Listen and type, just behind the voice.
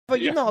But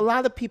Yeah. a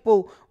lot of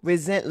people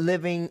resent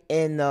living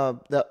in a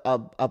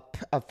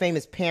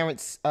famous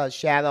parent's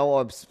shadow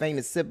or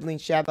famous sibling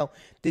shadow.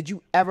 Did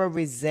you ever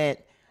resent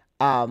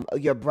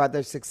your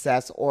brother's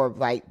success, or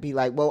like be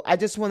like, well, I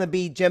just want to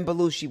be Jim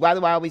Belushi. Why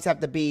do I always have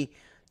to be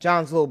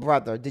John's little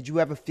brother? Did you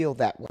ever feel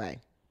that way?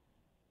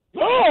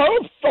 Oh,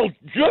 it felt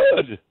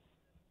good.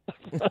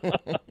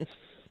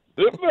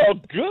 It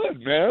felt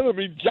good, man. I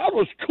mean, John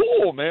was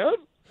cool, man.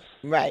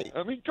 Right.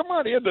 I mean, come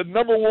on, he had the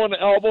number one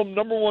album,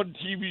 number one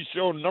TV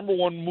show, number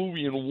one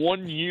movie in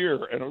 1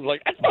 year, and I was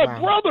like, that's my Wow.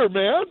 brother,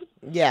 man.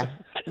 Yeah.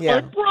 That's my Yeah.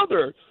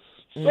 brother.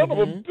 Son of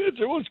a Mhm. bitch.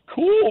 It was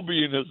cool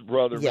being his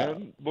brother, Yeah.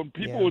 man. When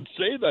people Yeah. would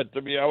say that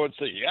to me, I would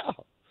say, yeah.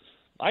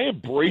 I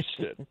embraced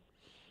it,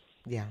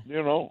 Yeah.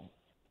 you know,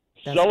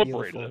 That's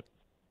celebrated beautiful. it.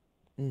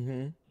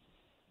 Mhm. You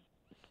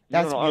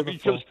That's know, I mean,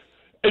 because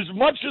beautiful. as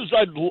much as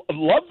I'd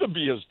love to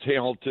be as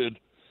talented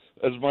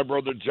as my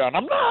brother John,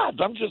 I'm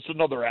not. I'm just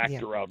another Yeah.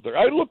 actor out there.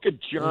 I look at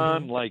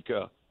John Mhm. like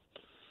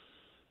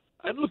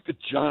I look at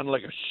John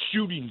like a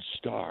shooting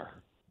star.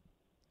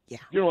 Yeah.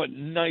 You know, at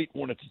night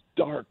when it's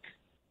dark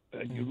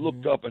and you look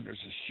Mhm. up and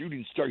there's a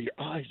shooting star, your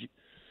eyes,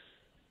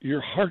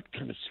 your heart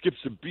kind of skips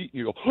a beat and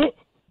you go, huh!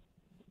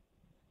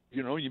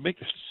 You know, you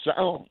make a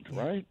sound,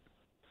 Yeah. right?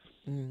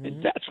 And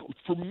Mhm. that's,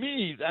 for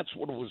me, that's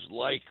what it was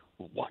like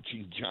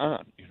watching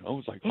John. You know, it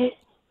was like,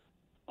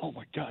 oh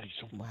my God, he's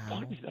so Wow.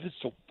 funny. That is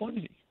so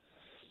funny.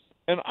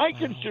 And I Wow.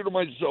 consider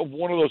myself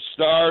one of those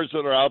stars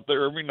that are out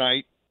there every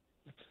night.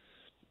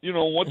 You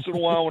know, once in a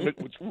while when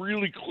it's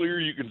really clear,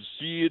 you can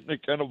see it and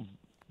it kind of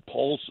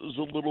pulses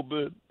a little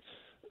bit.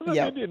 And then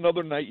Yep. maybe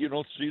another night you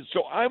don't see it.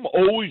 So I'm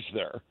always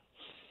there,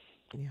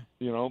 Yeah.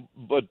 you know,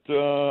 but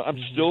I'm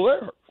Mhm. still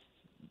there,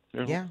 you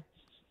know. Yeah.